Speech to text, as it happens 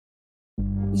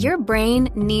Your brain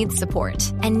needs support,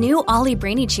 and new Ollie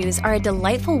Brainy Chews are a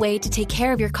delightful way to take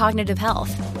care of your cognitive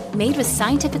health. Made with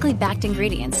scientifically backed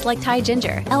ingredients like Thai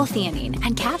ginger, L-theanine,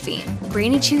 and caffeine,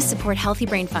 Brainy Chews support healthy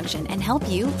brain function and help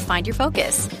you find your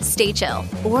focus, stay chill,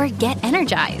 or get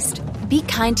energized. Be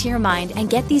kind to your mind and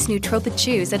get these nootropic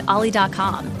chews at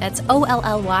ollie.com. That's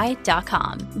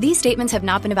OLLY.com. These statements have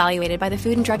not been evaluated by the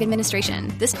Food and Drug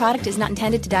Administration. This product is not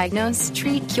intended to diagnose,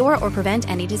 treat, cure, or prevent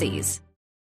any disease.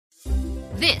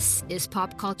 This is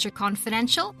Pop Culture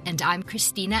Confidential, and I'm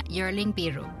Christina Yerling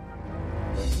Biru.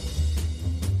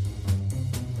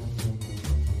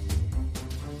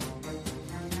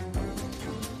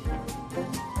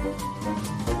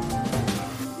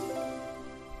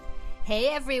 Hey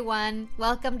everyone,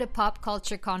 welcome to Pop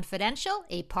Culture Confidential,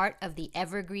 a part of the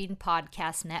Evergreen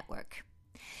Podcast Network.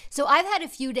 So I've had a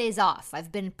few days off.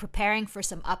 I've been preparing for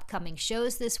some upcoming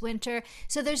shows this winter,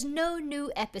 so there's no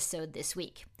new episode this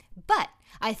week. But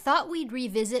I thought we'd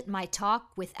revisit my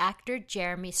talk with actor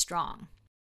Jeremy Strong.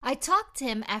 I talked to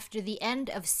him after the end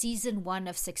of Season 1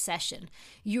 of Succession.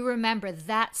 You remember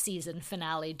that season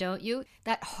finale, don't you?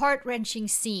 That heart-wrenching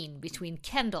scene between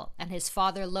Kendall and his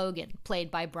father Logan,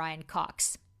 played by Brian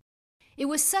Cox. It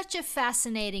was such a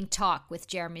fascinating talk with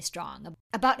Jeremy Strong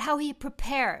about how he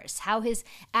prepares, how his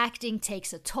acting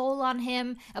takes a toll on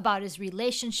him, about his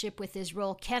relationship with his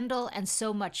role Kendall, and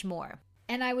so much more.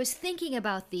 And I was thinking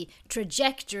about the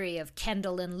trajectory of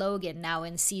Kendall and Logan now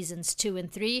in seasons 2 and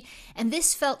 3, and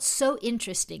this felt so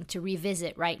interesting to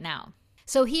revisit right now.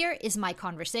 So here is my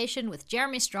conversation with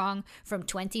Jeremy Strong from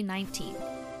 2019.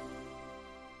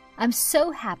 I'm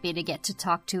so happy to get to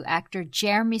talk to actor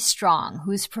Jeremy Strong,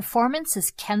 whose performance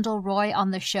as Kendall Roy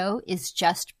on the show is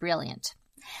just brilliant.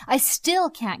 I still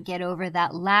can't get over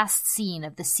that last scene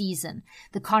of the season,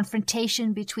 the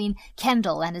confrontation between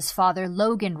Kendall and his father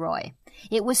Logan Roy.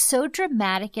 It was so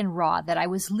dramatic and raw that I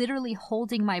was literally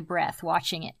holding my breath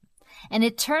watching it. And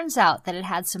it turns out that it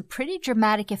had some pretty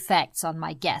dramatic effects on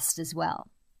my guest as well.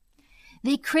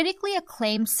 The critically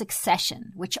acclaimed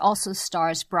Succession, which also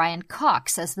stars Brian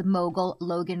Cox as the mogul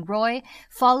Logan Roy,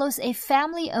 follows a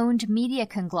family-owned media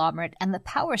conglomerate and the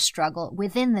power struggle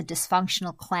within the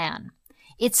dysfunctional clan.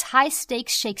 It's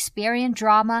high-stakes Shakespearean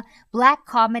drama, black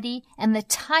comedy, and the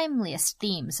timeliest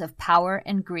themes of power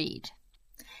and greed.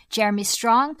 Jeremy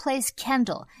Strong plays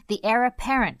Kendall, the heir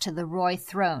apparent to the Roy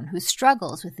throne, who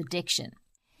struggles with addiction.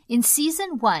 In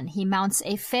Season 1, he mounts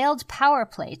a failed power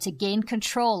play to gain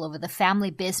control over the family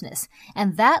business,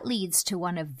 and that leads to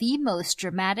one of the most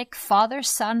dramatic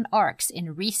father-son arcs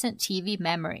in recent TV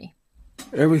memory.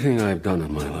 Everything I've done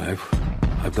in my life,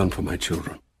 I've done for my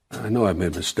children. I know I've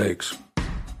made mistakes,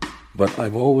 but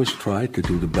I've always tried to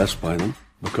do the best by them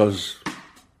because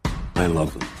I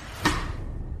love them.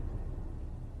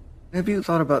 Have you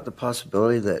thought about the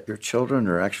possibility that your children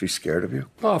are actually scared of you?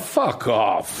 Oh, fuck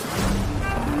off.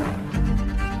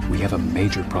 We have a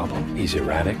major problem. He's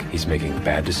erratic. He's making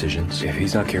bad decisions. If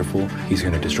he's not careful, he's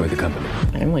going to destroy the company.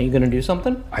 Emily, you going to do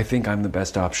something? I think I'm the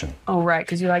best option. Oh, right,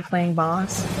 because you like playing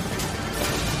boss.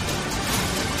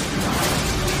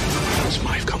 It's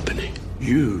my company.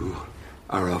 You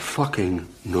are a fucking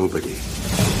nobody.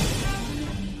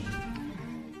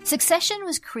 Succession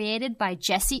was created by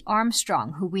Jesse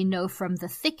Armstrong, who we know from The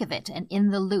Thick of It and In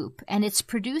the Loop, and it's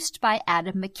produced by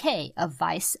Adam McKay of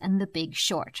Vice and The Big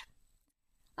Short.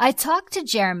 I talked to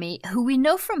Jeremy, who we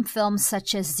know from films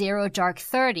such as Zero Dark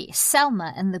 30,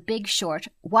 Selma, and The Big Short,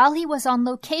 while he was on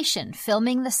location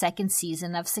filming the second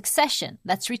season of Succession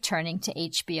that's returning to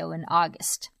HBO in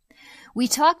August. We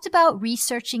talked about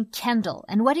researching Kendall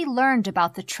and what he learned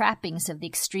about the trappings of the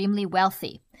extremely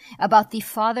wealthy, about the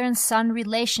father and son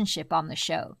relationship on the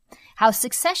show, how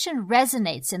Succession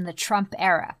resonates in the Trump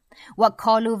era, what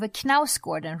Karl Ove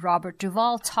Knausgård and Robert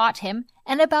Duvall taught him,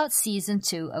 and about Season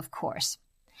 2, of course.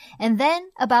 And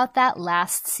then about that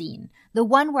last scene, the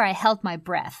one where I held my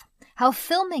breath, how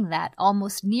filming that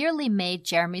almost nearly made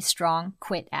Jeremy Strong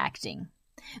quit acting.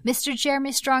 Mr.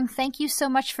 Jeremy Strong, thank you so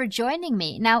much for joining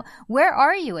me. Now, where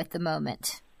are you at the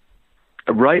moment?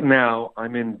 Right now,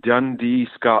 I'm in Dundee,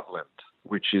 Scotland,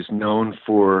 which is known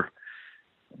for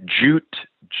jute,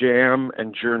 jam,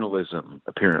 and journalism,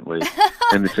 apparently.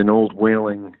 And it's an old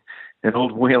whaling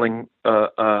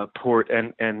port,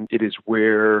 and it is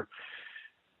where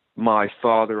my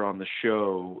father on the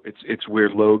show, it's where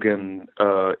Logan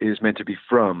is meant to be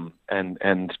from, and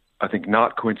I think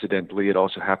not coincidentally, it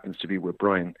also happens to be where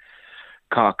Brian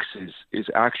Cox is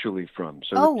actually from.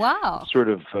 So oh wow! Sort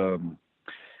of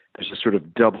there's a sort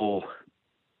of double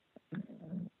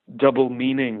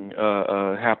meaning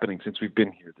happening since we've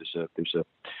been here. There's a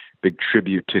big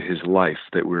tribute to his life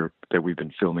that we've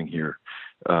been filming here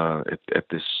at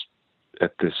this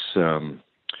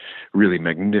really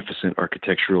magnificent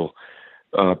architectural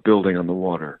building on the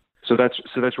water. So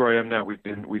that's where I am now. We've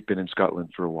been in Scotland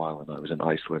for a while, and I was in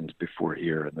Iceland before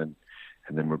here, and then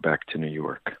we're back to New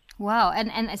York. Wow,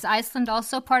 and is Iceland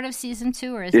also part of season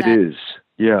 2, or is It is.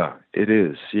 Yeah, it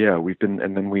is. Yeah, we've been,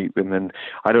 and then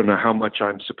I don't know how much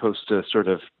I'm supposed to sort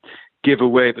of give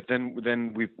away, but then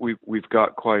we've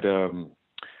got quite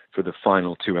for the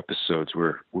final 2 episodes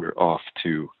we're off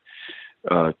to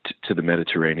the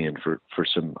Mediterranean for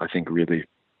some, I think, really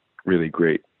really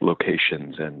great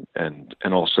locations and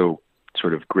also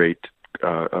sort of great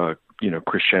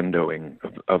crescendoing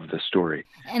of the story.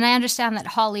 And I understand that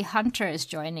Holly Hunter is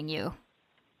joining you.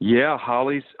 Yeah,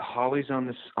 Holly's on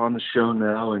the show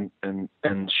now,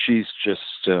 and she's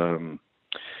just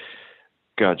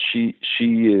God, she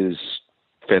is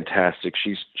fantastic.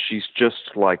 She's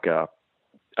just like a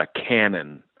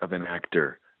cannon of an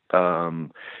actor.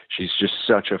 She's just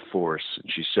such a force.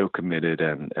 She's so committed,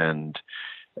 and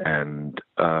I've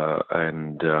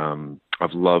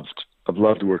loved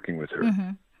working with her.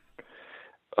 Mm-hmm.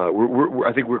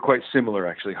 I think we're quite similar,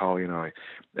 actually, Holly and I,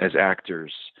 as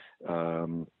actors.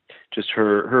 Just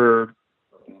her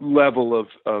level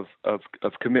of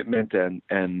commitment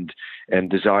and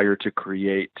desire to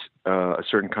create a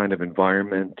certain kind of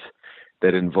environment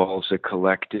that involves a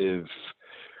collective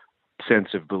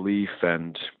sense of belief.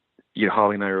 And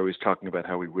Holly and I are always talking about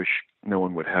how we wish no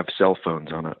one would have cell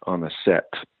phones on a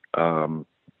set.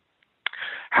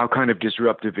 How kind of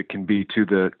disruptive it can be to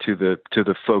the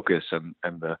focus and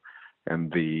the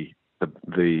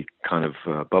kind of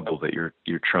bubble that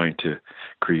you're trying to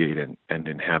create and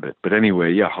inhabit. But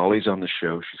anyway, yeah, Holly's on the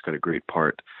show. She's got a great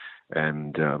part,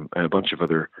 and a bunch of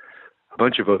other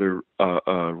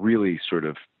really sort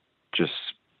of just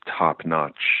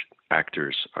top-notch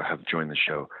actors have joined the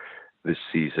show this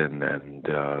season, and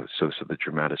so the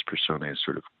dramatis personae is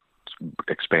sort of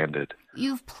expanded.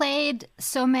 You've played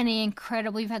so many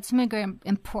you've had so many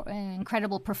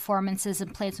incredible performances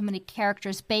and played so many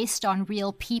characters based on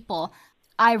real people.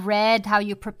 I read how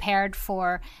you prepared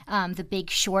for The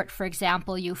Big Short, for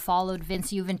example. You followed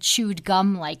Vince. You even chewed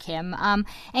gum like him. And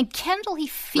Kendall, he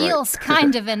feels right.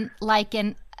 kind of an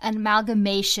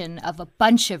amalgamation of a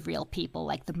bunch of real people,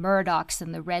 like the Murdochs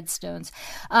and the Redstones.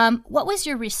 What was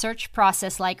your research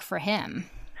process like for him?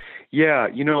 Yeah,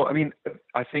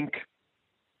 I think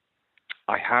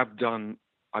I've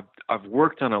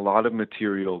worked on a lot of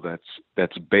material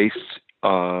that's based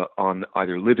on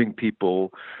either living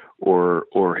people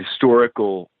or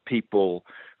historical people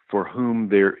for whom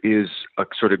there is a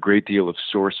sort of great deal of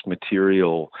source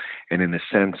material and, in a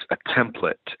sense, a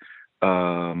template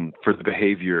for the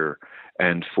behavior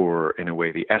and for, in a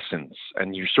way, the essence.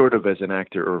 And you're sort of, as an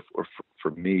actor, or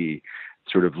for me,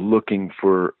 sort of looking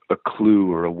for a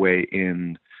clue or a way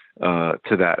in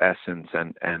to that essence,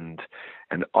 and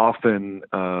often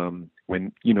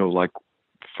when like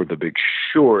for The Big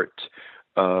Short,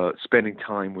 spending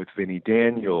time with Vinnie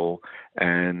Daniel,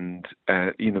 and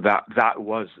that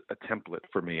was a template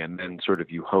for me, and then sort of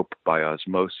you hope by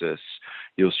osmosis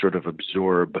you'll sort of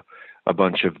absorb a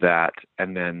bunch of that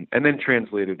and then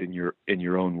translate it in your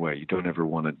own way. You don't ever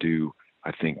want to do,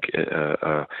 I think,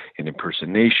 an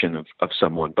impersonation of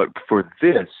someone. But for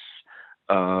this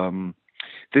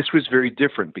was very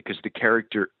different because the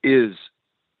character is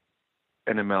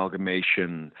an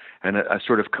amalgamation and a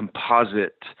sort of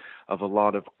composite of a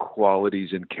lot of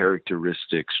qualities and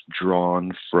characteristics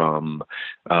drawn from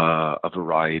a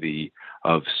variety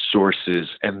of sources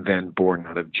and then born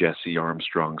out of Jesse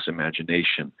Armstrong's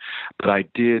imagination. But I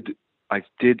did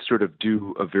sort of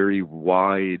do a very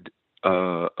wide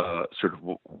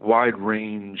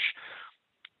range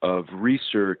of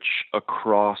research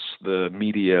across the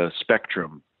media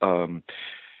spectrum.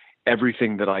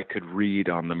 Everything that I could read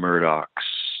on the Murdochs.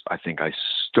 I think I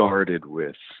started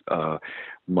with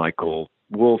Michael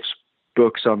Wolff's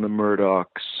books on the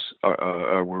Murdochs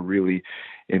were really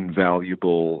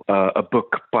invaluable. A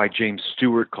book by James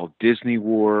Stewart called Disney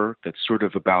War, that's sort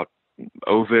of about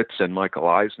Ovitz and Michael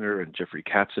Eisner and Jeffrey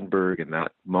Katzenberg and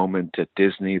that moment at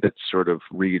Disney that sort of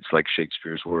reads like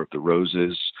Shakespeare's War of the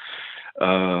Roses.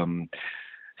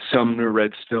 Sumner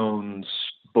Redstone's,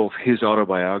 both his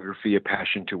autobiography, A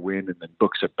Passion to Win, and then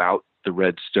books about the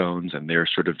Redstones and their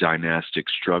sort of dynastic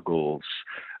struggles.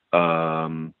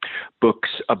 Books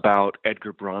about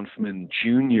Edgar Bronfman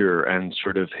Jr. and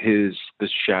sort of the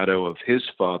shadow of his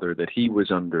father that he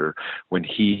was under when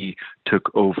he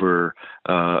took over,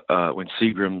 when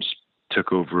Seagram's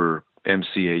took over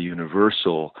MCA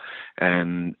Universal,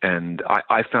 and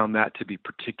I found that to be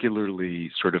particularly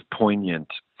sort of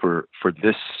poignant for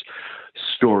this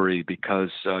story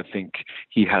because I think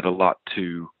he had a lot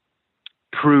to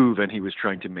prove, and he was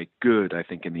trying to make good, I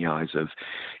think, in the eyes of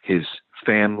his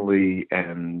family,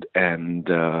 and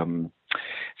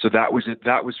so that was it.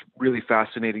 That was really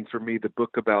fascinating for me. The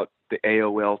book about the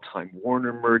AOL Time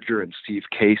Warner merger and Steve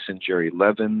Case and Jerry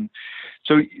Levin.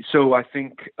 So I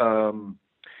think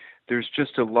there's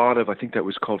just a lot of, I think that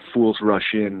was called Fools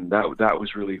Rush In. That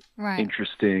was really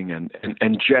interesting,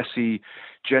 and Jesse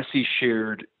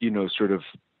shared, sort of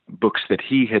books that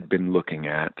he had been looking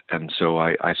at, and so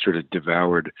I sort of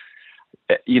devoured,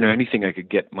 anything I could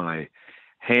get my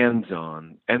hands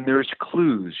on. And there's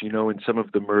clues, in some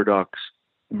of the Murdoch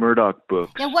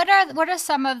books. Yeah, what are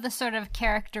some of the sort of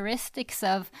characteristics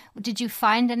of? Did you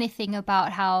find anything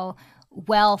about how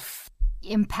wealth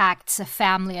impacts a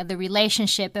family or the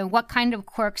relationship, and what kind of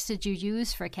quirks did you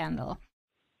use for Kendall?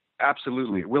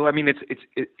 Absolutely. Well, I mean,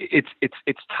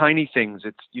 it's tiny things.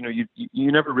 It's, you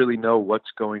never really know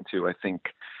what's going to, I think,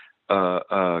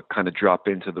 kind of drop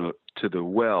into the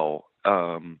well.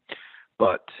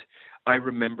 But I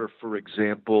remember, for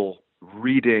example,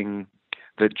 reading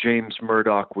that James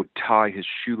Murdoch would tie his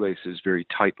shoelaces very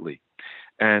tightly,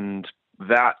 and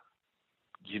that,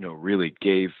 really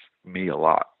gave me a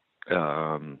lot,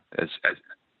 as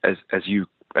you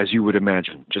would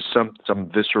imagine, just some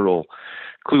visceral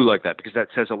clue like that, because that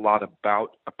says a lot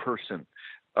about a person,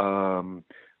 a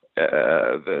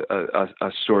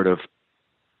sort of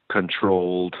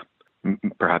controlled,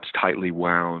 perhaps tightly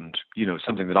wound,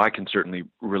 something that I can certainly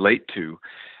relate to.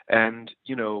 And,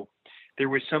 there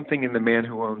was something in The Man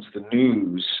Who Owns the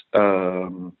News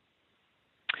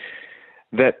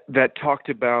that talked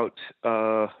about,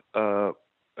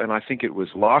 and I think it was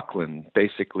Lachlan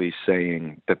basically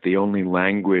saying that the only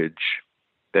language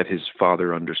that his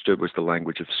father understood was the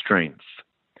language of strength,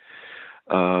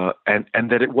 and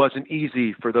that it wasn't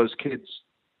easy for those kids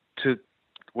to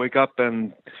wake up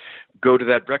and go to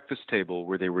that breakfast table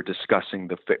where they were discussing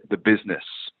the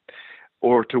business,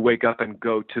 or to wake up and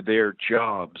go to their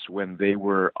jobs when they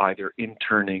were either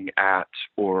interning at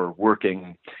or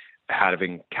working,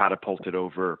 having catapulted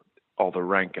over all the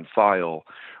rank and file,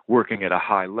 working at a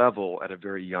high level at a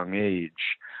very young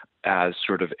age as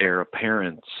sort of heir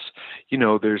apparents.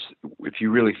 If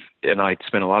you really, and I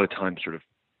spent a lot of time sort of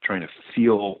trying to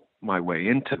feel my way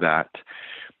into that.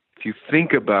 If you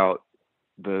think about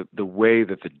the way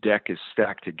that the deck is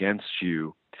stacked against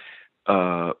you,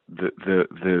 the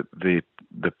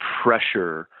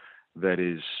pressure that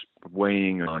is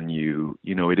weighing on you,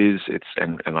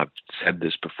 and I've said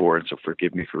this before, and so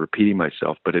forgive me for repeating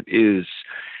myself, but it is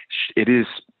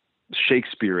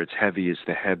Shakespeare. It's heavy as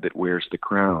the head that wears the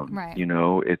crown. Right.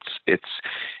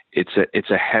 It's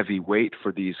a heavy weight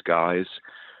for these guys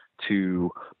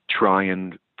to try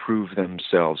and prove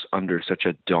themselves under such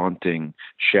a daunting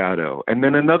shadow. And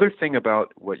then another thing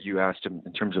about what you asked him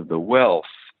in terms of the wealth,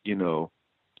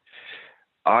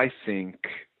 I think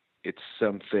it's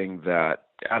something that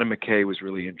Adam McKay was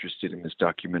really interested in, this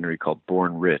documentary called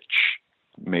Born Rich,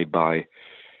 made by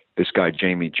this guy,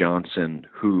 Jamie Johnson,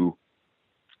 who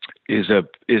is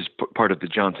part of the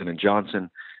Johnson & Johnson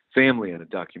family and a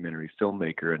documentary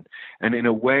filmmaker. And in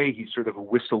a way, he's sort of a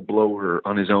whistleblower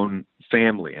on his own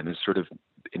family, and is sort of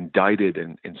indicted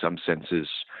in some senses,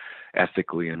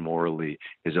 ethically and morally,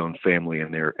 his own family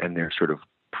and their sort of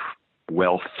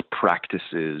wealth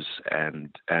practices.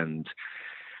 And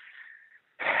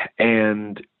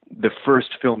the first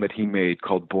film that he made,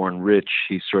 called Born Rich,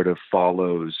 he sort of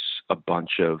follows a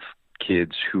bunch of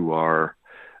kids who are,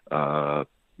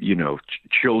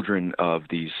 children of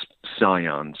these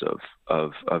scions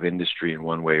of industry in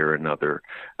one way or another.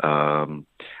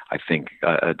 I think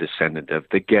a descendant of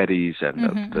the Gettys and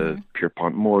of the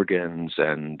Pierpont Morgans,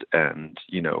 and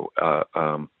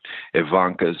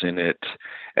Ivanka's in it,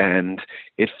 and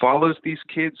it follows these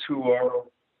kids who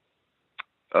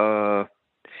are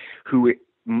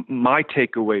my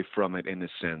takeaway from it, in a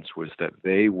sense, was that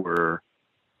they were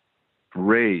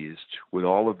raised with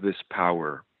all of this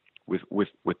power,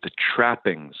 with the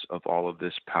trappings of all of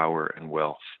this power and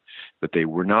wealth, but they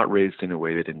were not raised in a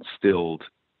way that instilled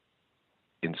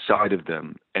inside of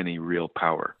them any real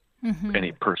power,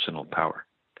 any personal power.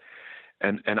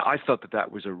 And I thought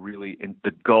that was a really, in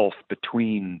the gulf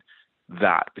between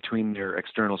their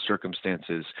external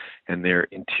circumstances and their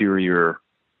interior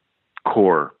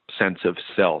core sense of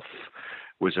self,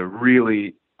 was a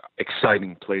really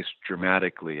exciting place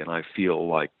dramatically. And I feel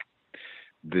like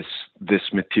this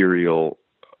material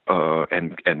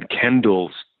and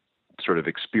Kendall's sort of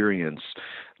experience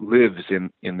lives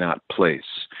in that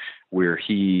place where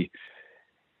he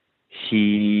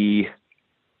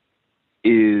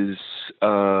is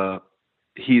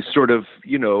he's sort of,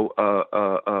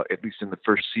 at least in the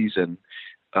first season,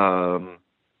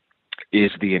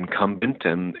 is the incumbent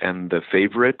and the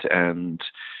favorite, and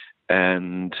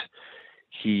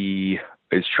he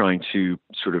is trying to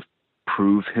sort of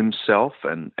prove himself,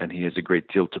 and he has a great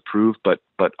deal to prove, but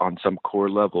on some core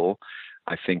level,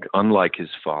 I think, unlike his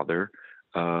father,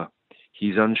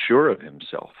 he's unsure of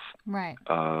himself. Right.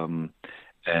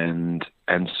 And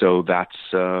so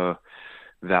that's a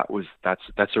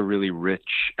really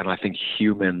rich and I think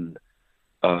human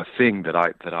thing that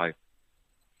I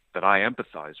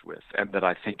empathize with, and that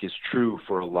I think is true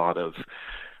for a lot of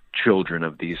children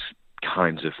of these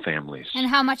kinds of families. And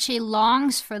how much he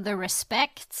longs for the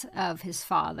respect of his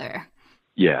father.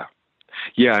 Yeah,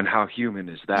 and how human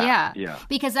is that? Yeah.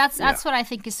 Because that's what I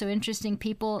think is so interesting.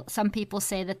 Some people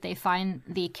say that they find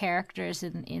the characters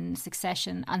in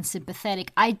Succession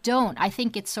unsympathetic. I don't. I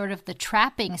think it's sort of the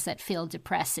trappings that feel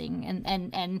depressing,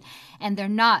 and they're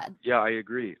not. Yeah, I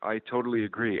agree. I totally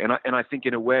agree. And I think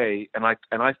in a way, and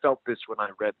I felt this when I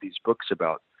read these books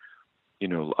about,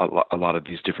 a lot of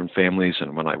these different families,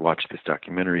 and when I watched this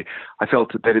documentary, I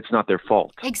felt that it's not their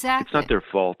fault. Exactly. It's not their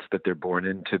fault that they're born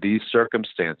into these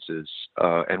circumstances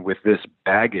and with this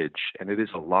baggage, and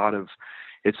it's a lot of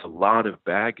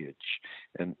baggage,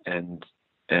 and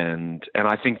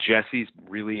I think Jesse's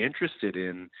really interested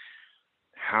in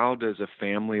how does a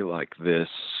family like this.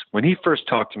 When he first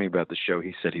talked to me about the show,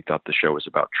 he said he thought the show was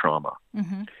about trauma.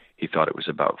 Mm-hmm. He thought it was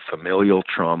about familial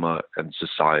trauma and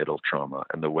societal trauma,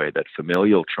 and the way that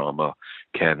familial trauma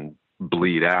can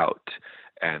bleed out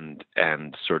and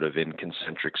sort of in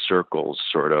concentric circles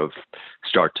sort of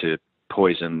start to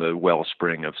poison the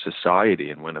wellspring of society.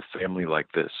 And when a family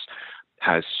like this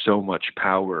has so much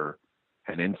power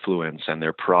and influence, and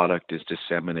their product is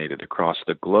disseminated across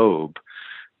the globe,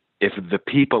 if the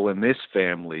people in this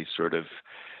family sort of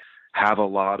have a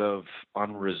lot of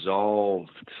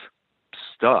unresolved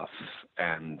stuff,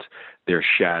 and their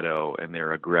shadow and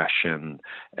their aggression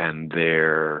and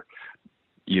their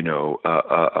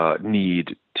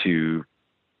need to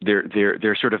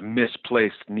their sort of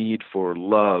misplaced need for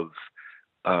love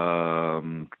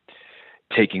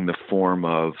taking the form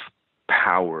of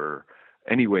power.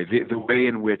 Anyway, the way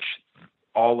in which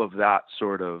all of that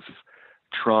sort of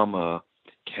trauma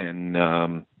can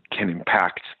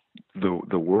impact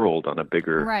the world on a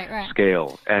bigger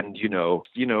scale. And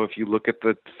if you look at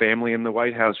the family in the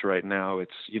White House right now,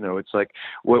 it's like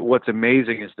what's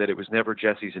amazing is that it was never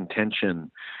Jesse's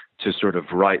intention to sort of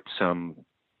write some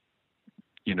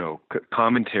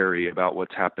commentary about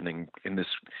what's happening in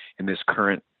this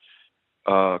current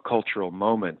cultural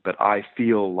moment, but I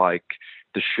feel like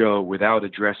the show, without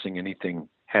addressing anything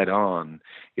head on,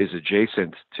 is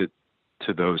adjacent to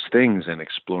those things and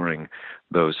exploring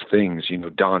those things.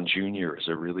 Don Jr. is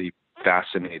a really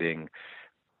fascinating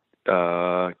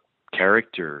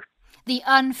character. The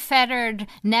unfettered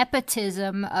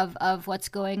nepotism of what's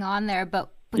going on there,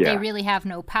 but they really have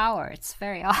no power. It's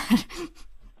very odd.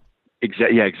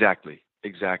 Exactly.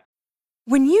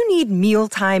 When you need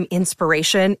mealtime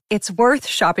inspiration, it's worth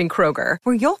shopping Kroger,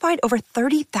 where you'll find over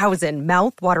 30,000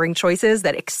 mouth-watering choices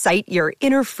that excite your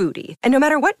inner foodie. And no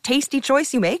matter what tasty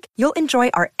choice you make, you'll enjoy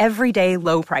our everyday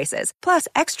low prices, plus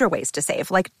extra ways to save,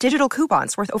 like digital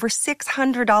coupons worth over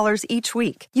 $600 each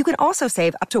week. You can also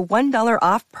save up to $1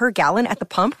 off per gallon at the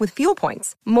pump with fuel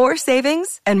points. More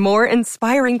savings and more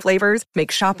inspiring flavors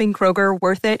make shopping Kroger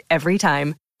worth it every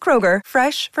time. Kroger,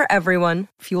 fresh for everyone.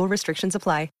 Fuel restrictions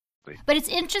apply. But it's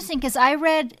interesting because I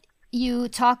read you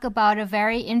talk about a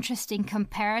very interesting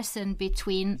comparison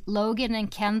between Logan and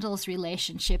Kendall's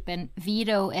relationship and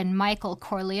Vito and Michael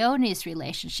Corleone's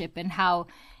relationship, and how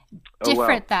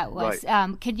different that was.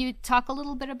 Right. Could you talk a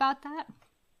little bit about that?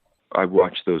 I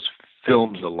watched those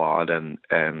films a lot, and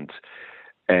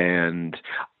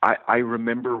I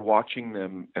remember watching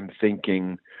them and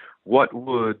thinking, what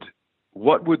would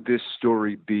this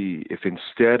story be if,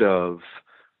 instead of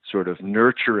sort of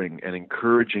nurturing and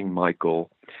encouraging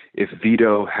Michael, if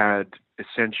Vito had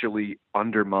essentially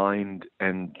undermined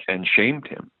and shamed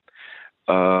him?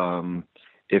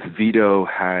 If Vito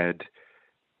had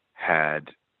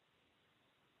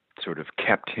sort of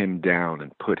kept him down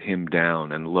and put him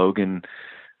down, and Logan,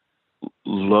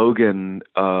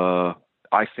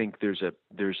 I think there's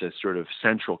a sort of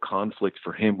central conflict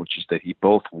for him, which is that he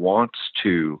both wants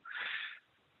to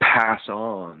pass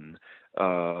on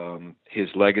his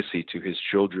legacy to his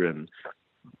children,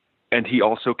 and he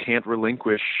also can't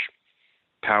relinquish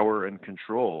power and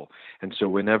control. And so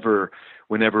whenever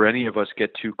any of us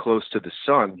get too close to the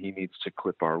sun, he needs to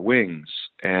clip our wings.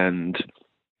 And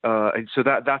so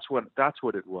that's what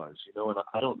it was, And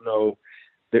I don't know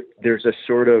there's a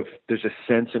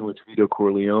sense in which Vito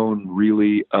Corleone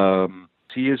really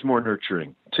he is more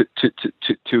nurturing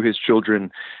to his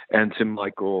children and to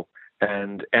Michael,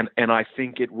 and I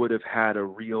think it would have had a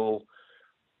real,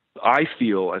 I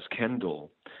feel as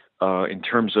Kendall, in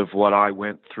terms of what I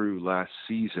went through last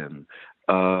season,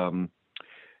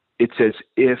 it's as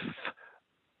if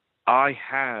I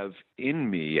have in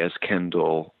me as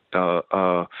Kendall,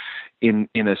 in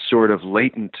a sort of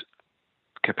latent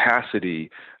capacity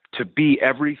to be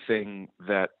everything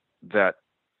that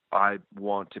I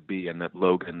want to be and that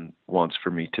Logan wants for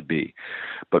me to be.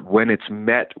 But when it's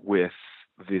met with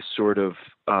this sort of,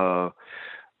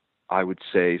 I would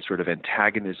say, sort of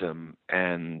antagonism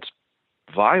and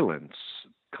violence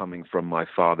coming from my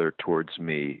father towards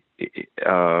me,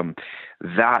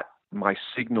 that my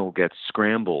signal gets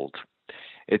scrambled.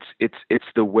 It's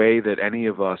the way that any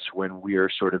of us, when we are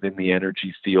sort of in the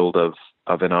energy field of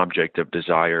an object of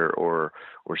desire or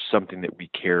something that we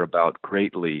care about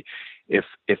greatly, if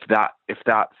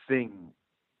that thing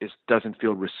doesn't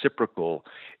feel reciprocal,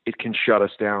 it can shut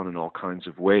us down in all kinds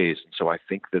of ways. And so I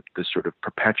think that the sort of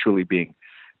perpetually being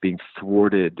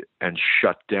thwarted and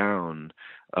shut down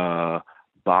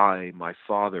by my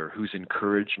father, whose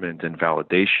encouragement and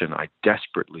validation I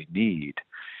desperately need,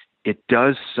 it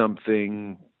does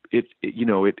something. It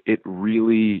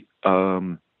really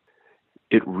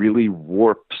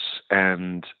warps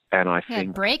and I think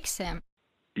it breaks him.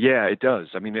 Yeah, it does.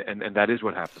 I mean, and that is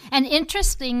what happens. And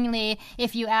interestingly,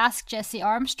 if you ask Jesse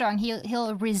Armstrong,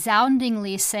 he'll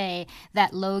resoundingly say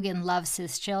that Logan loves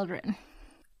his children.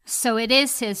 So it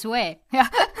is his way.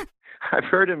 I've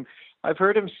heard him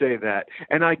say that,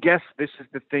 and I guess this is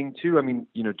the thing too. I mean,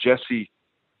 Jesse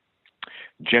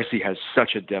has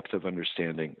such a depth of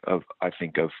understanding of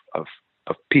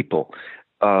people,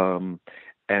 and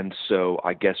so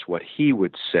I guess what he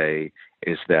would say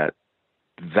is that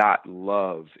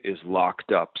love is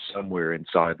locked up somewhere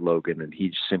inside Logan, and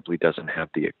he simply doesn't have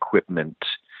the equipment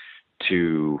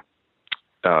to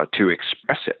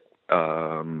express it.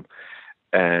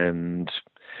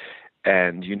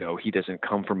 And he doesn't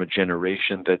come from a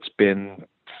generation that's been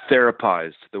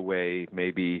therapized the way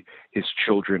maybe his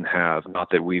children have.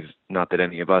 Not that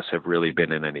any of us have really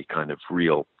been in any kind of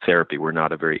real therapy. We're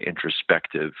not a very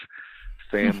introspective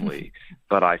family,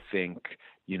 but I think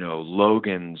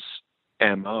Logan's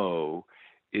MO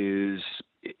is,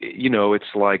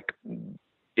 it's like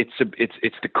it's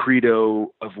the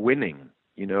credo of winning.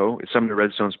 Some of the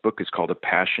Redstone's book is called A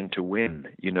Passion to Win.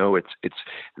 It's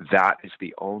that is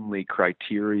the only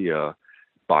criteria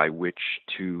by which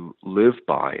to live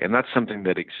by, and that's something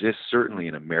that exists certainly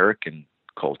in American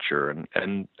culture and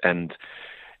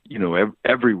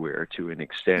everywhere to an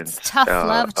extent. It's tough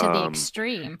love to the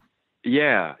extreme.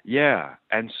 Yeah,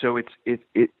 and so it's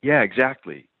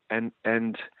exactly, and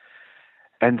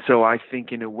so I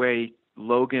think in a way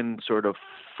Logan sort of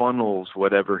funnels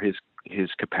whatever his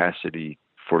capacity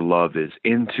for love is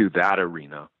into that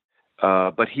arena.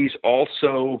 But he's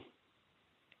also,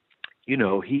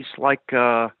 he's like,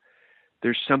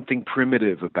 there's something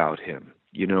primitive about him.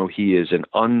 He is an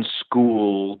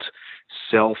unschooled,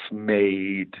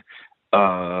 self-made,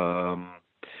 sort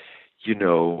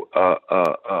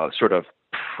of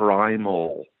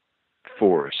primal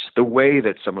force, the way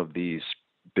that some of these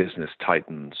business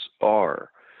titans are,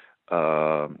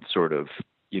 sort of,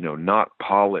 not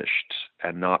polished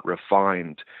and not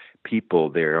refined people.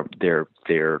 They're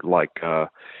like, a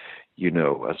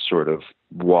sort of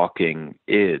walking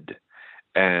id,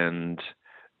 and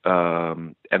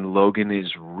Logan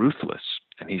is ruthless,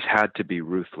 and he's had to be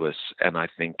ruthless. And I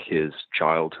think his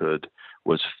childhood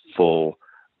was full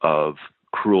of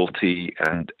cruelty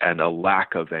and a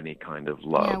lack of any kind of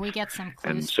love. Yeah, we get some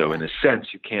clues. And so in a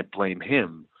sense, you can't blame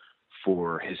him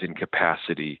for his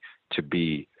incapacity to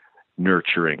be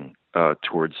nurturing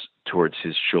towards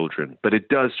his children. But it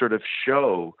does sort of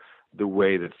show the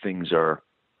way that things are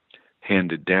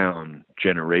handed down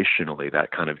generationally,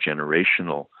 that kind of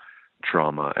generational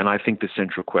trauma. And I think the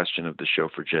central question of the show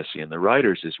for Jesse and the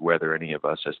writers is whether any of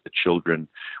us as the children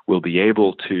will be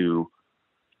able to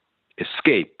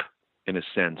escape, in a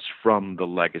sense, from the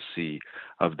legacy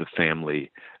of the family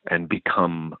and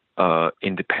become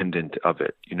independent of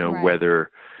it. Right.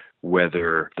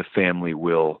 Whether the family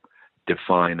will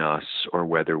define us or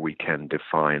whether we can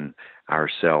define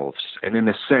ourselves. And in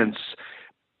a sense,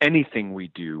 anything we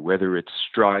do, whether it's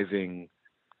striving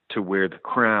to wear the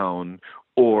crown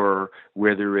or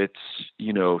whether it's,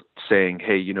 saying,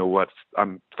 hey, you know what,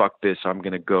 fuck this, I'm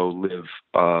going to go live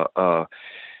on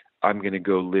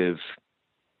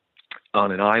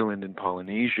an island in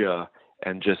Polynesia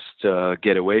and just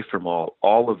get away from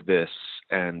all of this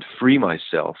and free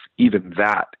myself, even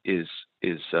that is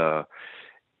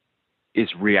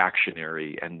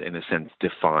reactionary and in a sense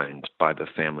defined by the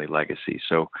family legacy.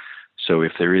 So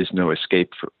if there is no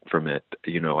escape from it,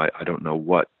 I don't know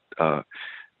what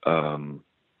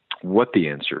the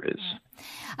answer is.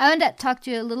 I want to talk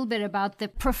to you a little bit about the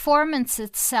performance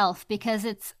itself, because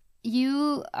it's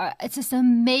just an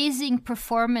amazing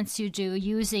performance you do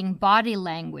using body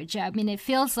language. I mean, it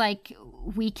feels like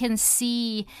we can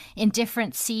see in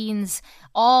different scenes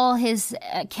all his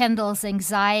Kendall's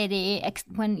anxiety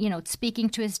when, speaking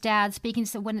to his dad,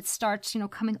 when it starts,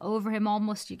 coming over him,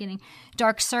 almost you're getting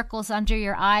dark circles under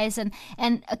your eyes. And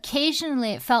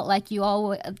occasionally it felt like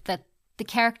that the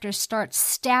character starts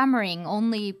stammering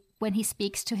only when he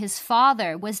speaks to his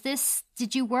father.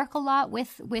 Did you work a lot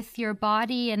with your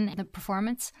body and the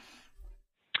performance?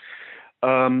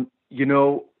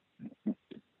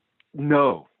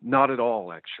 No, not at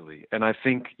all, actually. And I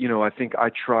think I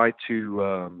try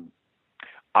to,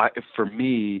 for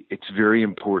me, it's very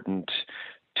important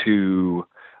to,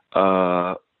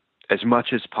 as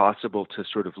much as possible, to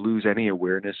sort of lose any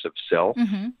awareness of self,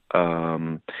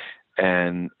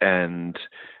 and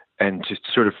to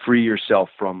sort of free yourself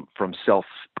from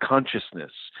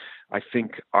self-consciousness. I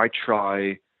think I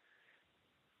try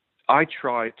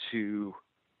to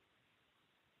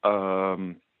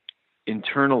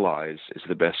internalize, is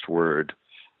the best word,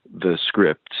 the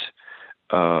script,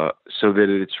 so that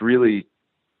it's really,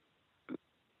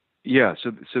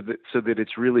 so that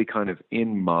it's really kind of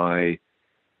in my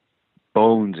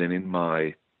bones and in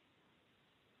my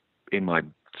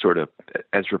sort of,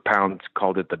 Ezra Pound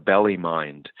called it, the belly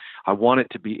mind. I want it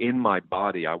to be in my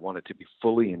body. I want it to be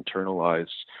fully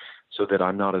internalized, so that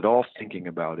I'm not at all thinking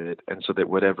about it, and so that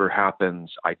whatever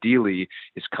happens ideally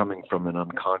is coming from an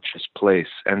unconscious place.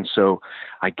 And so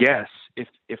I guess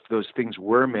if those things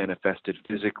were manifested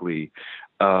physically,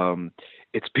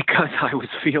 it's because I was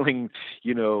feeling,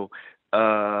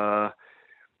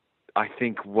 I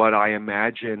think what I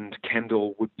imagined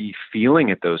Kendall would be feeling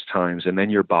at those times, and then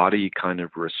your body kind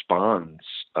of responds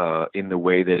in the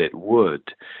way that it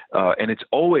would. And it's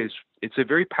a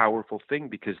very powerful thing,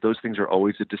 because those things are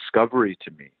always a discovery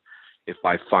to me. If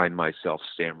I find myself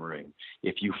stammering,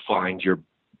 if you find your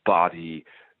body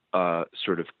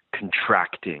sort of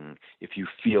contracting, if you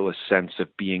feel a sense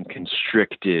of being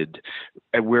constricted,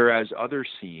 whereas other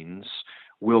scenes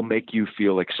will make you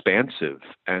feel expansive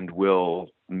and will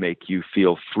make you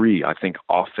feel free. I think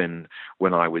often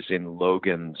when I was in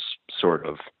Logan's sort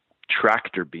of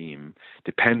tractor beam,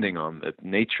 depending on the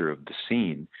nature of the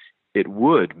scene, it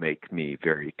would make me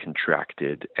very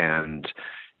contracted. And,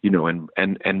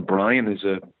 and Brian's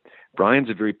a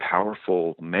very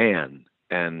powerful man,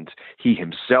 and he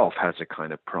himself has a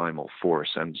kind of primal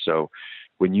force. And so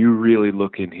when you really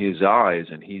look in his eyes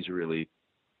and he's really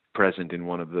present in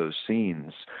one of those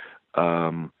scenes,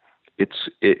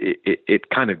 it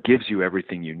kind of gives you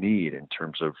everything you need in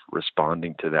terms of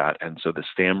responding to that. And so the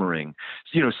stammering,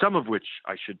 some of which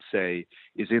I should say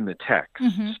is in the text,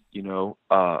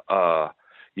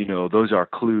 those are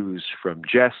clues from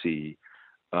Jesse,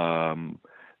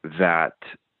 that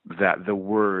the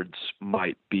words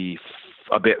might be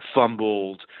a bit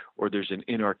fumbled, or there's an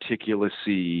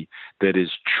inarticulacy that is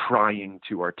trying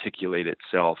to articulate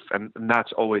itself. And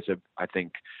that's always I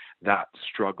think that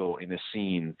struggle in a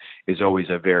scene is always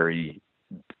a very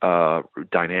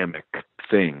dynamic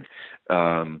thing.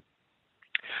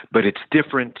 But it's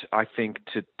different, I think,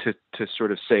 to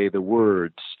sort of say the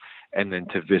words and then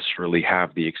to viscerally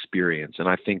have the experience. And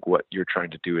I think what you're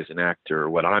trying to do as an actor, or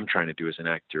what I'm trying to do as an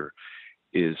actor,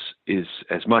 is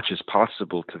as much as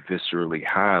possible to viscerally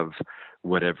have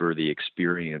whatever the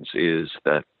experience is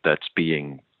that's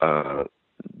being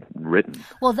written.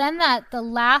 Well, then the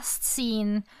last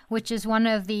scene, which is one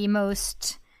of the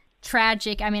most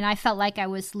tragic. I mean, I felt like I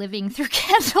was living through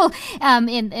Kendall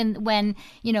in when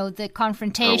the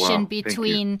confrontation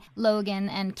between Logan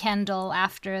and Kendall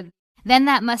after. Then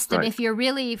that must have, right. If you're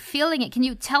really feeling it, can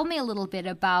you tell me a little bit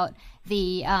about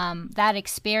the that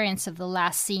experience of the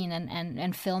last scene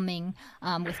and filming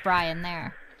with Brian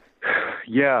there?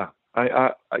 Yeah,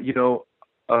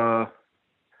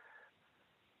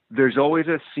 there's always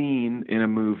a scene in a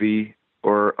movie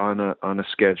or on a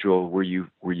schedule where you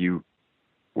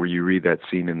read that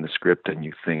scene in the script and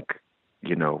you think,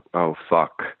 oh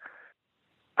fuck,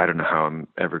 I don't know how I'm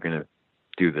ever gonna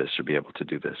do this or be able to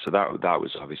do this. So that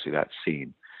was obviously that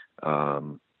scene,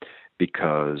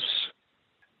 because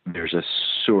there's a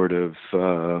sort of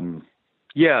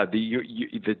Yeah,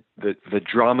 the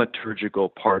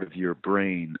dramaturgical part of your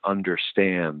brain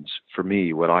understands. For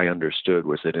me, what I understood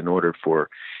was that in order for,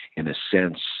 in a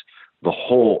sense, the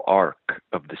whole arc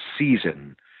of the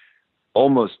season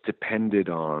almost depended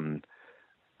on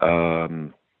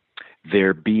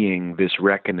there being this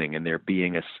reckoning, and there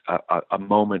being a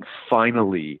moment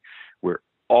finally where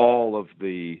all of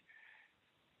the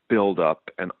build up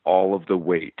and all of the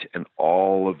weight and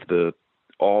all of the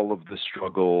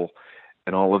struggle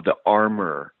and all of the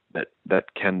armor that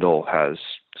Kendall has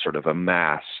sort of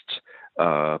amassed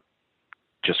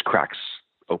just cracks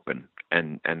open,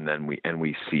 and then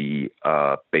we see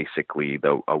basically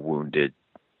a wounded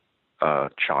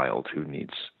child who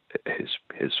needs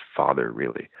his father,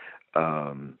 really.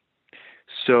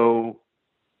 So,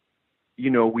 you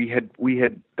know, we had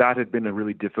that had been a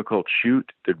really difficult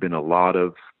shoot. There'd been a lot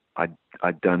of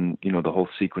I'd done, you know, the whole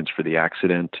sequence for the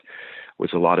accident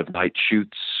was a lot of night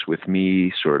shoots with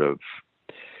me sort of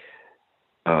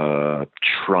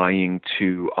trying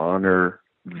to honor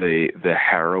the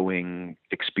harrowing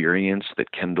experience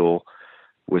that Kendall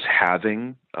was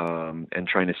having, and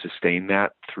trying to sustain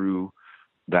that through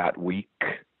that week,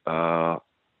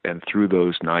 and through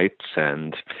those nights,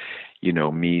 and, you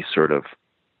know, me sort of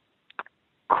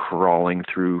crawling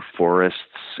through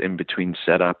forests in between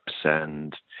setups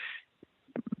and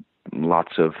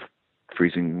lots of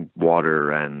freezing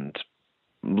water and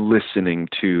listening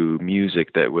to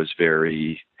music that was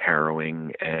very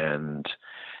harrowing, and,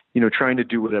 you know, trying to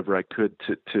do whatever I could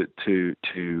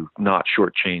to not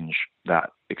shortchange that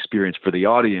experience for the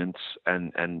audience,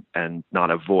 and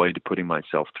not avoid putting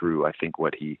myself through, I think,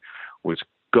 what he was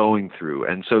going through.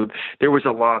 And so there was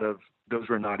a lot of, those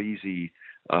were not easy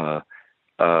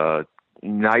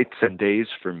nights and days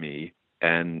for me.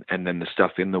 And then the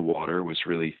stuff in the water was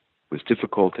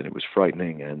difficult, and it was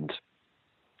frightening. And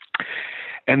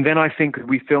then I think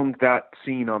we filmed that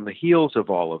scene on the heels of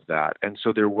all of that. And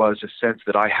so there was a sense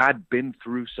that I had been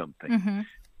through something,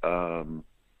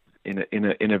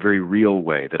 in a very real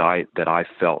way, that I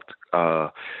felt,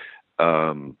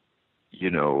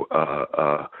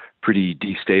 pretty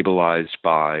destabilized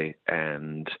by.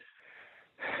 And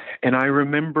I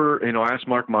remember, you know, I asked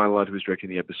Mark Mylod, who was directing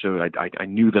the episode, I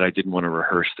knew that I didn't want to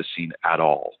rehearse the scene at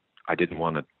all. I didn't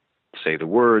want to say the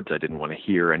words. I didn't want to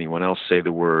hear anyone else say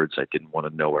the words. I didn't want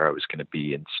to know where I was going to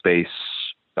be in space,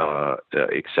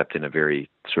 except in a very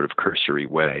sort of cursory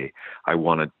way. I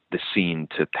wanted the scene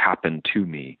to happen to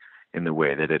me in the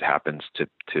way that it happens to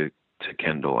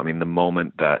Kendall. I mean, the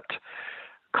moment that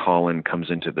Colin comes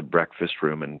into the breakfast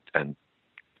room and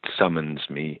summons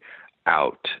me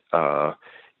out,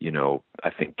 you know, I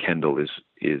think Kendall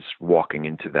is walking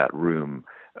into that room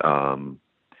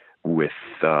with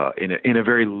in a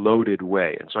very loaded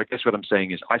way. And so I guess what I'm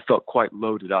saying is I felt quite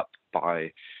loaded up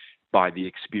by the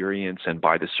experience and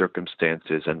by the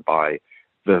circumstances and by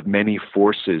the many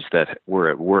forces that were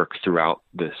at work throughout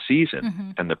the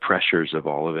season, and the pressures of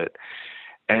all of it.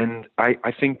 And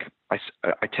I think I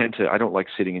tend to, I don't like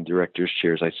sitting in director's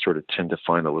chairs. I sort of tend to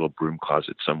find a little broom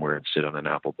closet somewhere and sit on an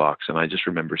apple box. And I just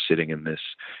remember sitting in this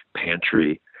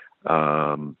pantry,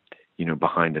 you know,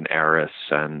 behind an arras,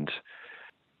 and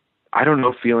I don't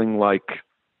know, feeling like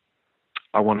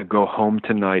I want to go home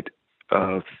tonight,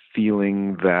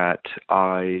 feeling that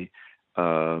I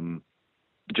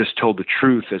just told the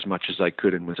truth as much as I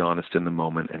could and was honest in the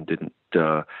moment, and didn't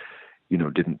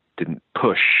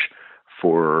push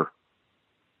for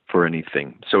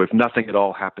anything. So if nothing at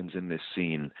all happens in this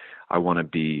scene, I want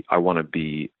to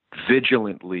be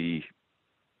vigilantly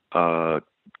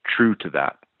true to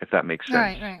that, if that makes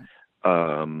sense. Right.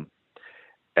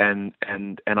 And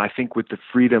I think with the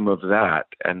freedom of that,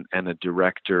 and a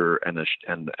director and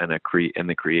the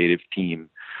creative team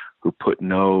who put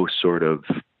no sort of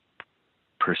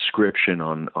prescription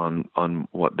on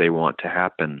what they want to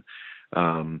happen,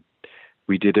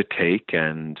 we did a take,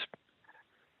 and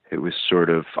it was sort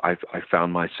of, I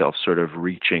found myself sort of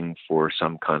reaching for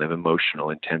some kind of emotional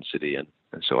intensity, and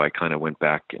so I kind of went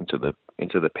back into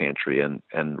the pantry and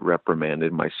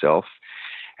reprimanded myself,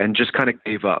 and just kind of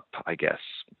gave up, I guess.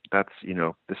 That's, you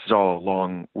know, this is all a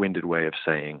long-winded way of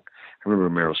saying, I remember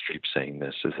Meryl Streep saying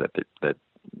this, is that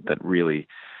really,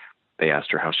 they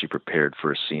asked her how she prepared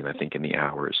for a scene, I think in the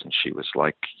hours, and she was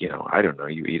like, you know, I don't know,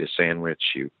 you eat a sandwich,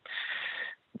 you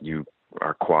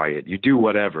are quiet, you do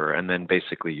whatever, and then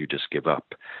basically you just give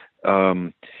up.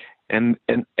 And then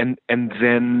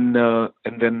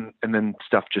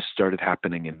stuff just started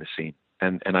happening in the scene.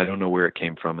 And I don't know where it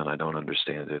came from, and I don't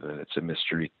understand it, and it's a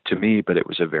mystery to me, but it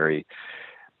was a very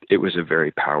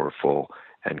powerful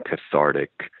and cathartic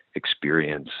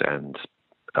experience. And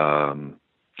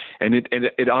And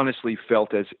it honestly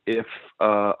felt as if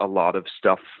a lot of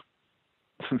stuff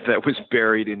that was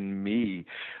buried in me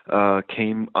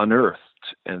came unearthed,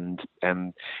 and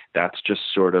that's just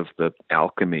sort of the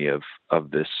alchemy of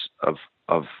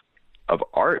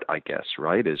art, I guess,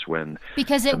 right? Is when,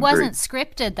 because it wasn't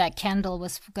scripted that Kendall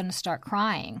was going to start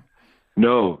crying.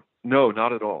 No,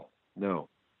 not at all. No,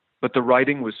 but the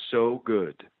writing was so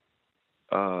good.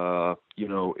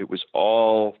 It was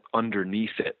all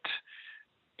underneath it,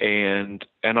 and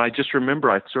I just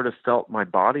remember I sort of felt my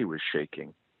body was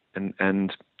shaking, and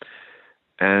then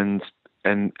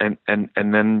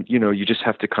you just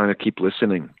have to kind of keep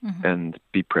listening and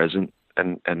be present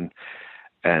and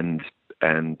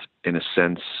in a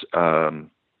sense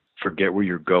forget where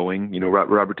you're going.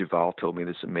 Robert Duvall told me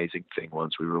this amazing thing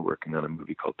once. We were working on a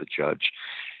movie called The Judge,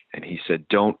 and he said,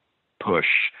 "Don't push,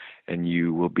 and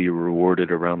you will be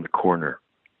rewarded around the corner."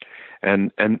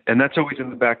 And that's always in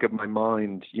the back of my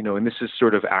mind, and this is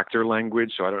sort of actor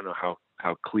language, so I don't know how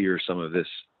clear some of this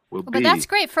will be. But that's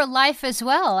great for life as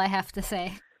well, I have to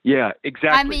say. Yeah,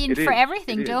 exactly. I mean, for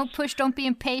everything. Don't push, don't be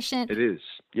impatient. It is,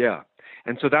 yeah.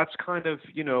 And so that's kind of,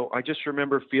 I just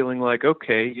remember feeling like,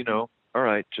 okay, all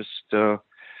right, just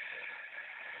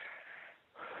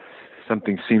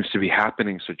something seems to be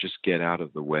happening, so just get out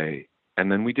of the way.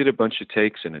 And then we did a bunch of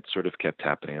takes, and it sort of kept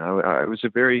happening. It was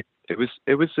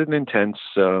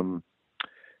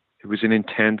an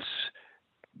intense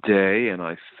day, and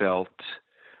I felt,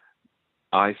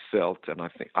 and I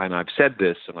think, and I've said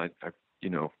this, and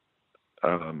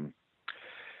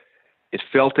it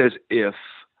felt as if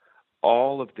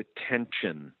all of the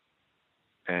tension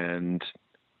and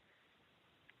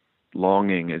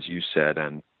longing, as you said,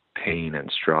 and pain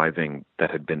and striving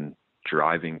that had been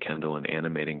driving Kendall and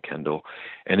animating Kendall,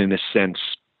 and in a sense,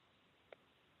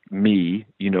 me,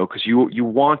 because you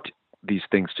want these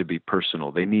things to be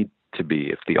personal. They need to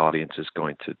be, if the audience is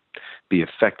going to be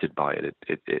affected by it.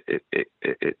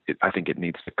 I think it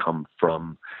needs to come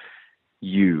from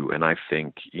you. And I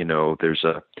think, there's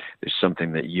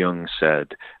something that Jung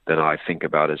said that I think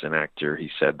about as an actor. He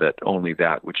said that only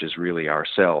that which is really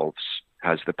ourselves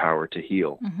has the power to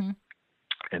heal. Mm-hmm.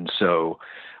 And so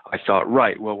I thought,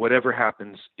 right, well, whatever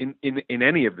happens in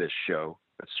any of this show,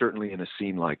 but certainly in a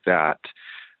scene like that,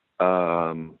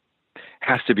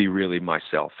 has to be really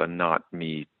myself and not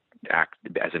me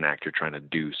as an actor trying to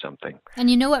do something. And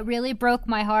you know what really broke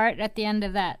my heart at the end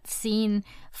of that scene?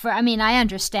 I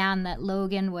understand that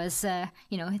Logan was,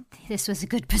 this was a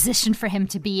good position for him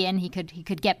to be in. He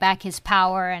could get back his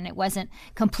power, and it wasn't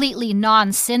completely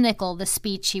non-cynical, the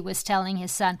speech he was telling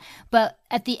his son. But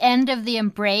at the end of the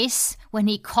embrace, when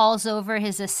he calls over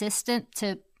his assistant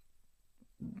to,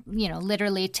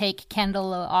 literally take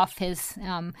Kendall off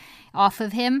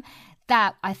of him,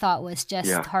 that I thought was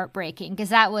just heartbreaking, because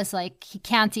that was like, he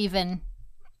can't even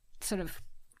sort of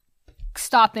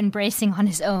stop embracing on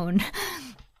his own.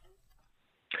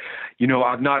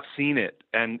 I've not seen it,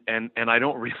 and I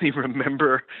don't really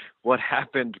remember what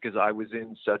happened because I was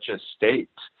in such a state.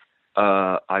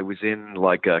 I was in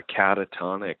like a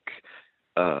catatonic,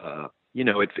 it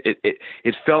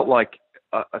felt like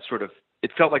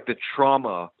it felt like the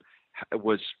trauma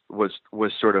was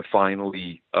sort of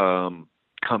finally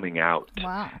coming out.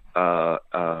 Wow.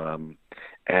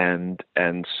 And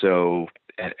so,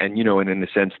 and in a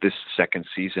sense, this second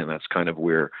season, that's kind of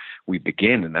where we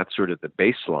begin, and that's sort of the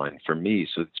baseline for me.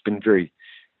 So it's been very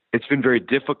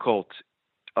difficult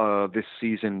this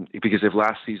season, because if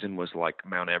last season was like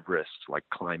Mount Everest, like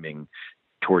climbing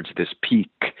towards this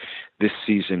peak, this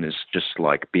season is just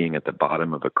like being at the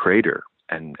bottom of a crater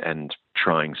and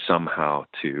trying somehow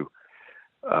to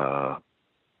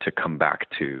come back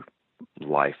to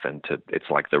life, and it's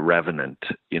like the Revenant,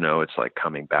 it's like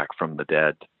coming back from the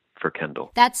dead for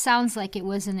Kendall. That sounds like it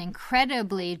was an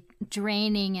incredibly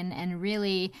draining and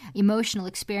really emotional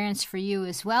experience for you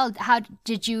as well. How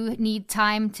did you need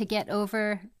time to get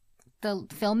over the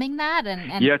filming that?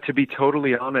 And yeah, to be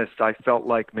totally honest, I felt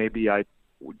like maybe I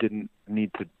didn't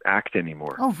need to act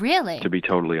anymore. Oh, really? To be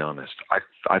totally honest,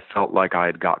 I felt like I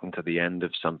had gotten to the end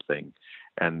of something,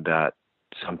 and that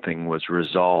something was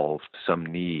resolved, some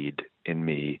need in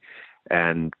me,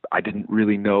 and I didn't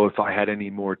really know if I had any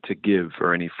more to give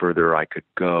or any further I could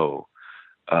go.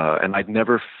 And I'd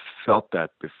never felt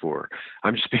that before.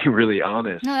 I'm just being really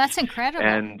honest. No, that's incredible.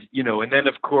 And, and then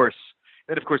of course,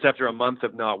 after a month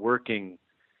of not working,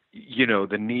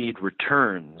 the need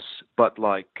returns, but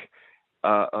but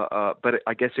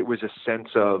I guess it was a sense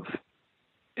of,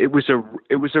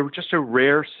 just a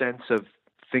rare sense of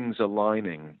things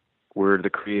aligning, where the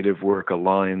creative work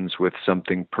aligns with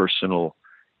something personal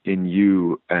in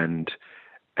you, and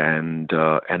and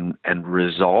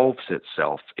resolves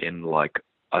itself in like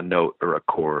a note or a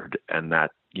chord, and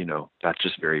that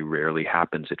just very rarely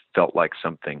happens. It felt like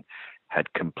something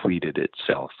had completed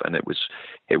itself, and it was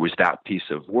that piece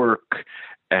of work,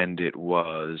 and it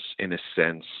was, in a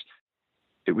sense,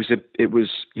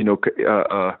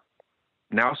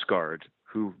 Knausgaard,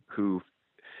 who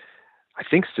I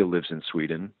think still lives in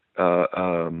Sweden.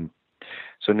 So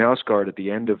Knausgaard, at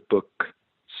the end of book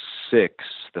 6,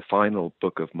 the final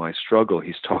book of My Struggle,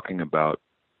 he's talking about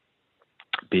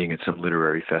being at some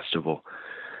literary festival,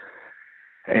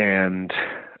 and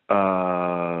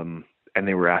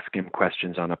they were asking him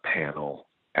questions on a panel,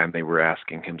 and they were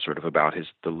asking him sort of about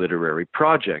the literary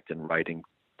project and writing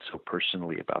so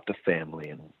personally about the family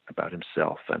and about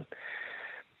himself, and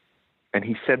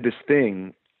he said this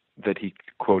thing that he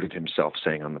quoted himself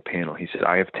saying on the panel. He said,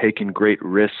 "I have taken great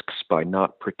risks by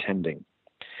not pretending,"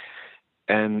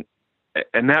 and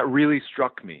that really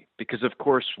struck me, because of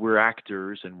course we're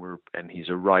actors and he's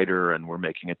a writer and we're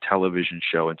making a television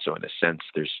show, and so in a sense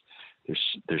there's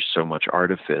so much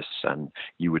artifice, and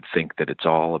you would think that it's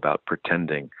all about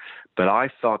pretending. But I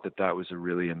thought that was a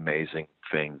really amazing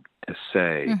thing to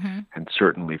say, and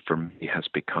certainly for me has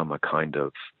become a kind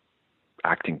of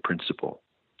acting principle.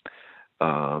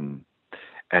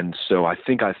 And so I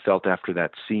think I felt after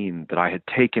that scene that I had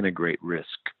taken a great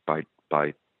risk by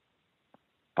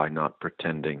not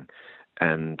pretending,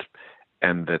 and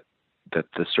that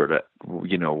the sort of,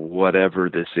 whatever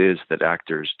this is that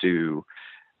actors do,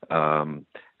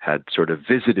 had sort of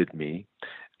visited me.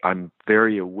 I'm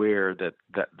very aware that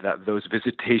those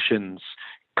visitations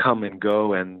come and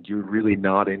go, and you're really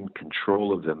not in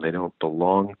control of them. They don't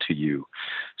belong to you.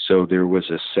 So there was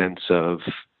a sense of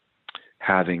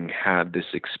having had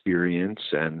this experience,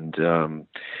 and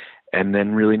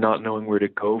then really not knowing where to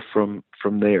go from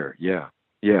there. Yeah.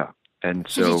 And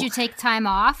so did you take time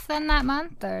off then that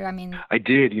month? Or I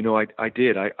did. I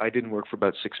did. I didn't work for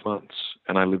about 6 months,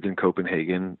 and I lived in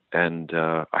Copenhagen, and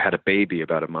I had a baby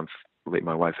about a month late.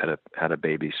 My wife had a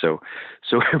baby, so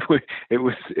it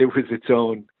was its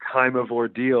own time of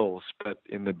ordeals, but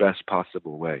in the best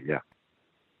possible way. Yeah.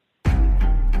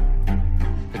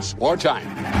 It's wartime.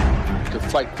 To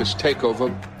fight this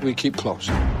takeover, we keep close.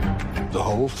 The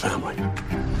whole family.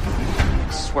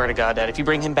 Swear to God, Dad, if you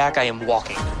bring him back, I am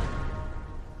walking.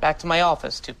 Back to my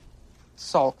office to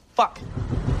solve. Fuck.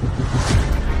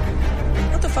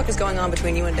 What the fuck is going on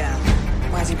between you and Dad?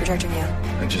 Why is he protecting you?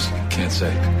 I just can't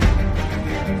say.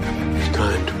 It's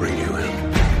time to bring you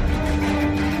in.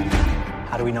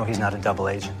 How do we know he's not a double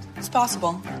agent? It's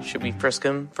possible. Should we frisk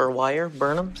him for a wire,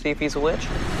 burn him, see if he's a witch?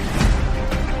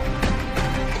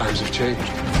 Times have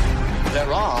changed.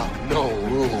 There are no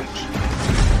rules.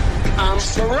 I'm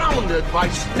surrounded by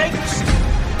snakes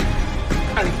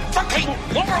and fucking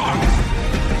morons.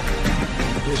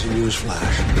 Here's a news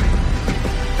flash.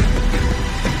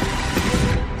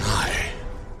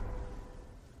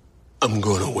 I'm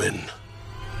gonna win.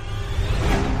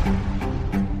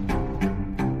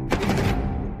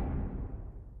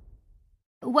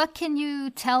 What can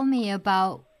you tell me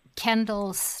about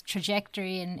Kendall's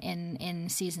trajectory in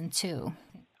season 2?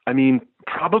 I mean,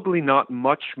 probably not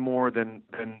much more than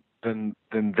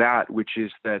that, which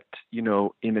is that,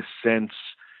 in a sense,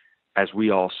 as we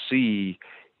all see,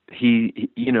 he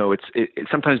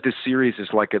sometimes this series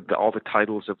is like all the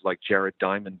titles of like Jared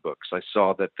Diamond books. I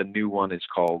saw that the new one is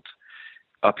called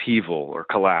Upheaval or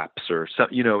Collapse or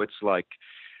something. It's like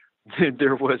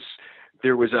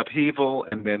there was upheaval,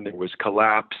 and then there was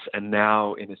collapse, and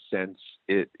now in a sense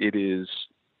it is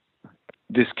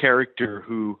this character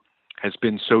who has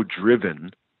been so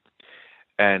driven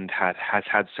and has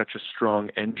had such a strong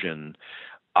engine.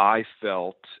 I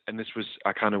felt, and this was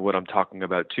kind of what I'm talking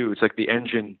about too, it's like the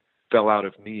engine fell out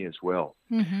of me as well.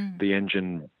 Mm-hmm. The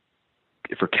engine,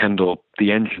 for Kendall,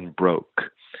 the engine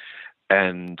broke.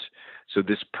 And so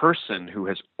this person who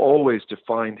has always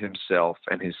defined himself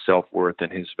and his self-worth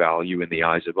and his value in the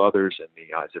eyes of others and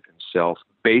the eyes of himself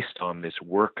based on this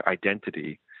work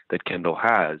identity that Kendall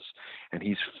has, and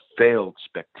he's failed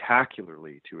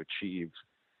spectacularly to achieve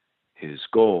his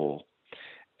goal.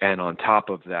 And on top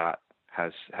of that,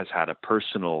 has had a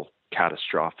personal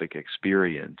catastrophic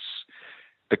experience,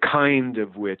 the kind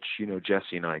of which,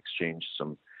 Jesse and I exchanged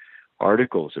some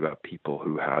articles about people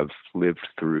who have lived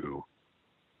through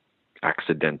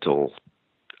accidental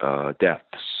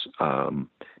deaths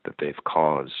that they've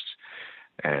caused,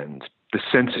 and the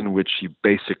sense in which you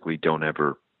basically don't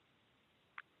ever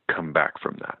come back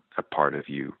from that. A part of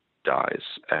you dies.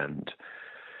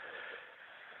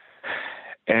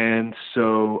 And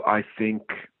so I think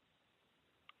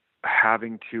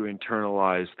having to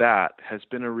internalize that has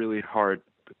been a really hard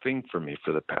thing for me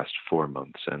for the past 4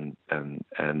 months, and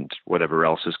whatever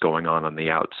else is going on the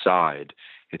outside,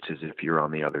 it's as if you're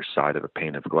on the other side of a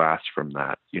pane of glass from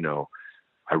that.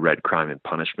 I read Crime and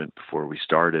Punishment before we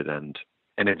started, and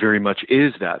it very much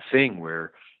is that thing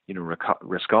where,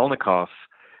 Raskolnikov,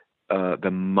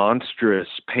 the monstrous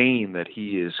pain that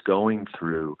he is going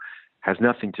through has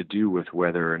nothing to do with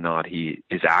whether or not he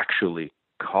is actually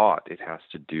caught. It has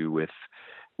to do with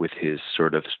his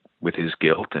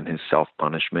guilt and his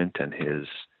self-punishment and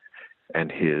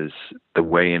the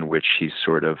way in which he's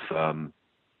sort of,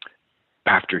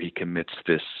 after he commits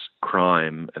this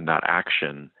crime and that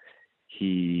action,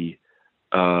 he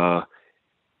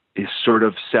is sort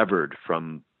of severed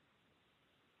from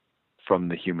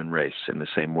the human race in the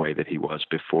same way that he was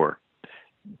before.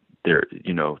 There,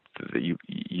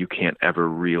 you can't ever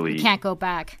really... You can't go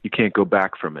back. You can't go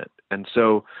back from it. And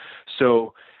so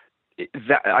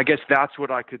that, I guess that's what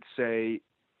I could say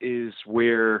is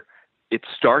where it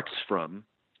starts from.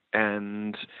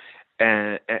 And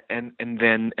then,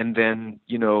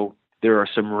 there are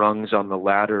some rungs on the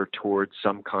ladder towards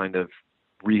some kind of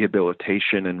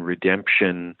rehabilitation and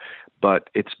redemption, but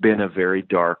it's been a very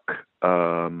dark,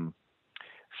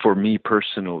 for me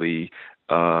personally,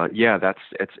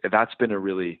 that's been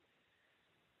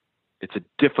it's a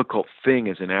difficult thing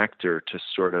as an actor to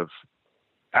sort of,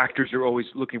 actors are always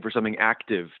looking for something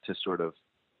active to sort of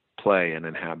play and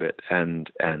inhabit. And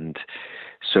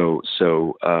so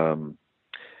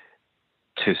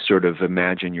to sort of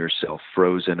imagine yourself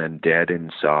frozen and dead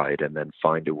inside and then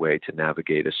find a way to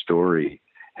navigate a story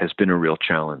has been a real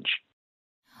challenge.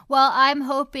 Well, I'm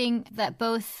hoping that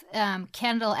both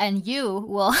Kendall and you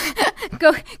will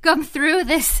come through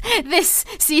this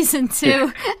season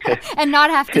 2 and not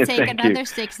have to take another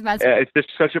 6 months. It's just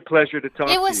such a pleasure to talk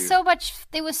to you.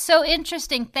 It was so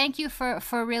interesting. Thank you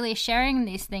for really sharing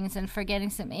these things and for getting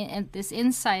this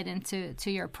insight into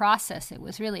your process. It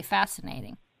was really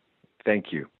fascinating.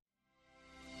 Thank you.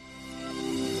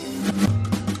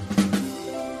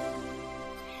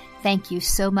 Thank you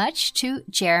so much to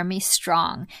Jeremy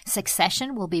Strong.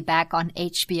 Succession will be back on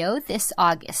HBO this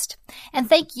August. And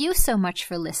thank you so much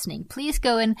for listening. Please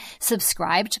go and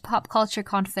subscribe to Pop Culture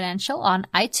Confidential on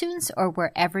iTunes or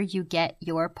wherever you get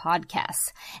your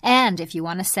podcasts. And if you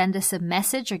want to send us a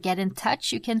message or get in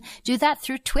touch, you can do that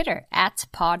through Twitter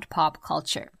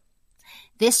 @PodPopCulture.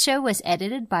 This show was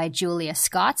edited by Julia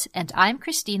Scott, and I'm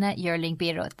Christina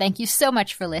Yerling-Biro. Thank you so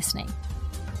much for listening.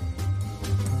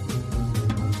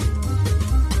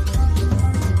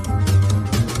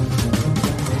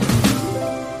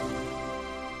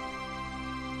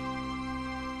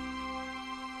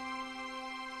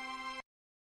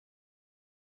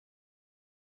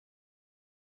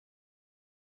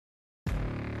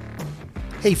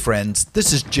 Hey friends,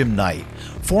 this is Jim Knight,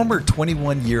 former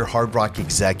 21-year Hard Rock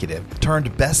executive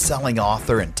turned best-selling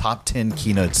author and top 10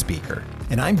 keynote speaker.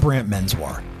 And I'm Brant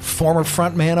Menswar, former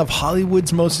frontman of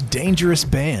Hollywood's Most Dangerous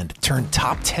Band turned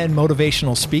top 10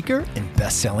 motivational speaker and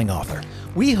best-selling author.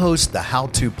 We host the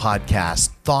how-to podcast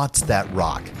Thoughts That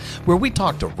Rock, where we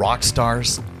talk to rock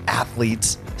stars,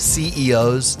 athletes,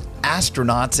 CEOs,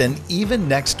 astronauts, and even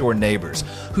next-door neighbors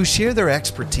who share their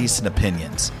expertise and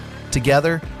opinions.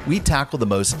 Together, we tackle the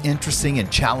most interesting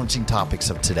and challenging topics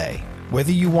of today.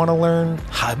 Whether you want to learn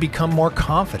how to become more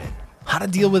confident, how to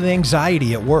deal with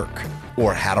anxiety at work,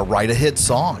 or how to write a hit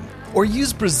song, or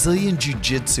use Brazilian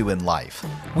Jiu-Jitsu in life,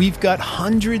 we've got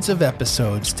hundreds of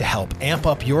episodes to help amp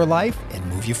up your life and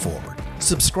move you forward.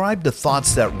 Subscribe to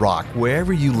Thoughts That Rock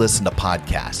wherever you listen to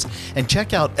podcasts, and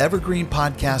check out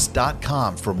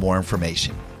evergreenpodcast.com for more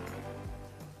information.